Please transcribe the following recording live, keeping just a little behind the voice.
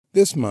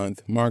This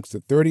month marks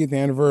the 30th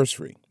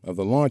anniversary of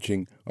the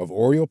launching of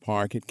Oriole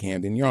Park at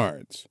Camden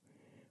Yards,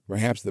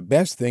 perhaps the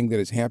best thing that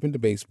has happened to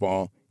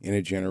baseball in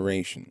a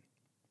generation.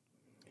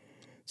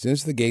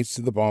 Since the gates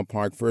to the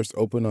ballpark first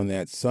opened on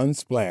that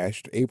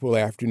sun-splashed April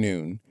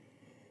afternoon,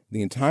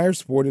 the entire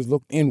sport has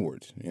looked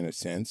inward, in a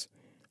sense,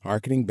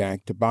 hearkening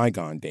back to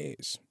bygone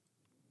days.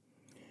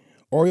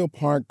 Oriole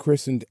Park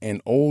christened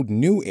an old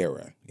new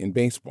era in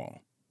baseball.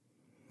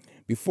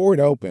 Before it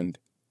opened,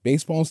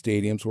 baseball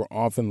stadiums were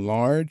often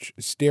large,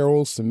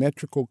 sterile,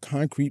 symmetrical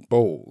concrete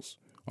bowls,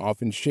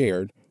 often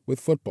shared with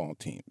football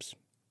teams.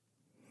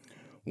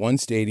 One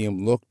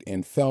stadium looked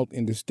and felt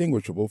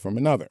indistinguishable from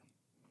another.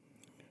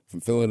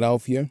 From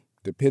Philadelphia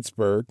to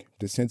Pittsburgh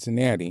to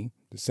Cincinnati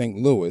to St.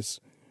 Louis,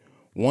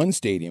 one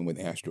stadium with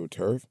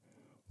AstroTurf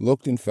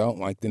looked and felt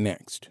like the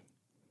next.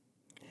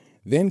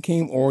 Then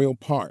came Oriole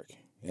Park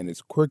and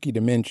its quirky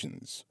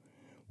dimensions,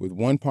 with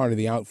one part of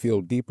the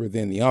outfield deeper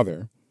than the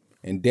other,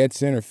 and dead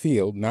center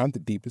field not the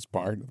deepest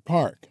part of the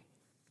park.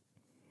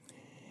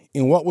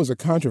 In what was a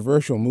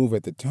controversial move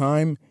at the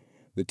time,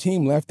 the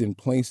team left in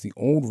place the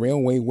old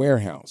railway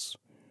warehouse,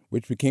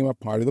 which became a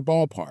part of the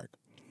ballpark,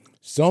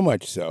 so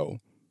much so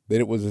that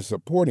it was a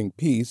supporting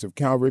piece of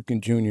Cal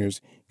Ripken Jr.'s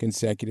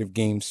consecutive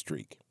game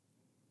streak.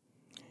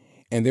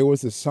 And there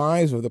was the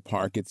size of the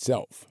park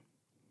itself.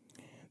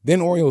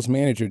 Then Orioles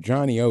manager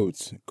Johnny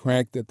Oates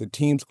cracked that the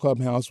team's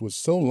clubhouse was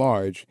so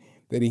large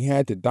that he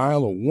had to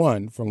dial a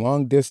 1 for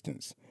long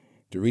distance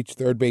to reach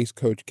third base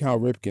coach Cal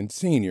Ripken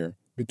Sr.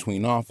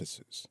 between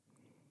offices.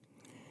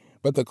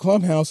 But the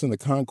clubhouse and the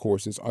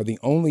concourses are the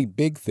only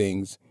big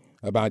things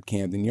about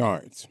Camden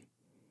Yards.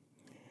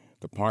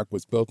 The park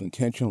was built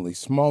intentionally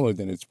smaller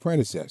than its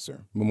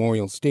predecessor,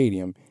 Memorial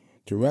Stadium,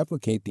 to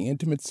replicate the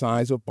intimate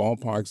size of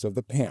ballparks of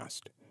the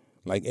past,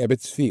 like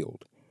Ebbets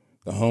Field,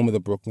 the home of the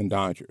Brooklyn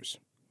Dodgers.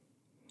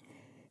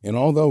 And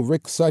although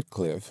Rick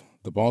Sutcliffe,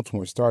 the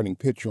Baltimore starting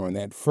pitcher on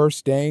that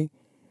first day,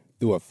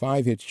 threw a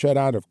 5-hit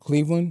shutout of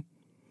Cleveland,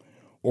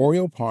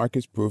 Oriole Park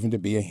has proven to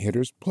be a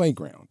hitter's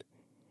playground,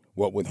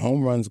 what with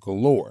home runs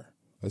galore,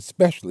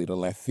 especially to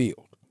left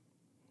field.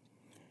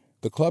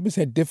 The club has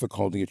had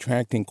difficulty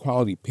attracting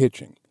quality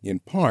pitching, in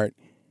part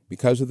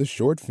because of the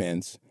short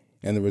fence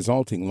and the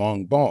resulting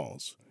long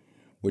balls,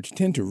 which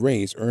tend to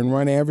raise earned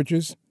run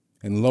averages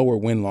and lower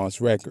win-loss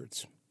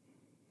records.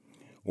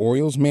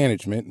 Orioles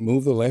management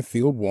moved the left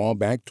field wall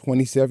back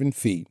 27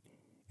 feet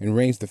and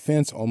raised the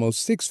fence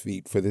almost 6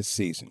 feet for this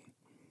season.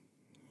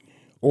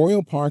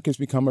 Oriole Park has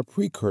become a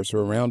precursor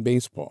around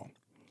baseball,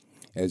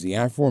 as the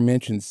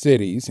aforementioned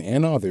cities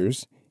and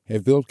others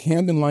have built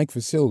Camden-like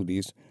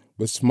facilities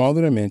with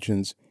smaller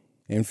dimensions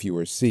and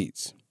fewer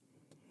seats.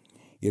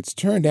 It's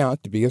turned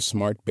out to be a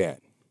smart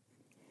bet.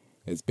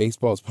 As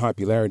baseball's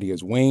popularity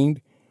has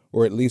waned,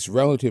 or at least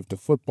relative to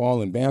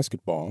football and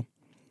basketball,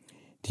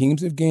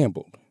 teams have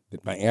gambled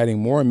that by adding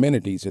more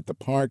amenities at the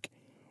park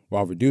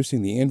while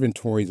reducing the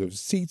inventories of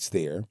seats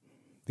there,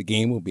 the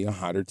game will be a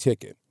hotter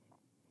ticket.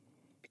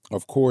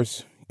 Of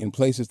course, in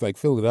places like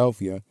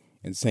Philadelphia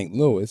and St.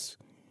 Louis,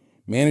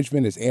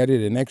 management has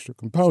added an extra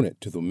component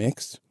to the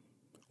mix: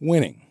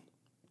 winning.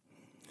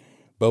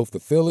 Both the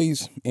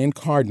Phillies and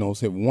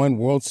Cardinals have won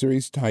World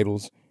Series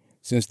titles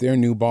since their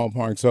new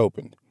ballparks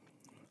opened,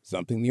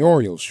 something the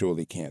Orioles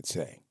surely can't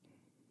say.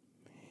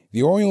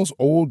 The Orioles'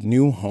 old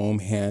new home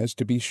has,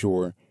 to be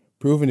sure,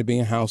 proven to be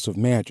a house of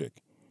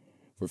magic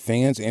for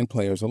fans and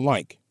players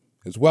alike,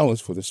 as well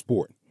as for the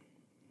sport.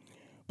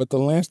 But the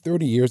last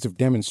 30 years have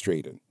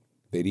demonstrated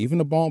that even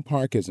a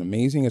ballpark as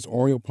amazing as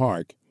Oriole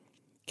Park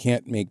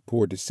can't make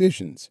poor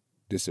decisions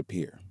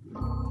disappear.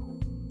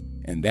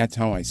 And that's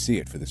how I see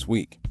it for this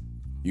week.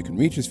 You can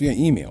reach us via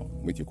email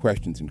with your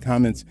questions and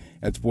comments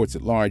at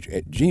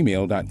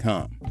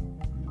sportsatlarge@gmail.com.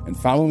 And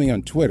follow me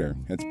on Twitter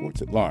at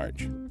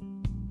sportsatlarge.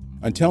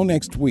 Until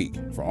next week,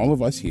 for all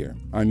of us here,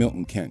 I'm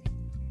Milton Kent.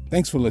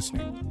 Thanks for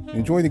listening.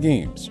 Enjoy the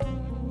games.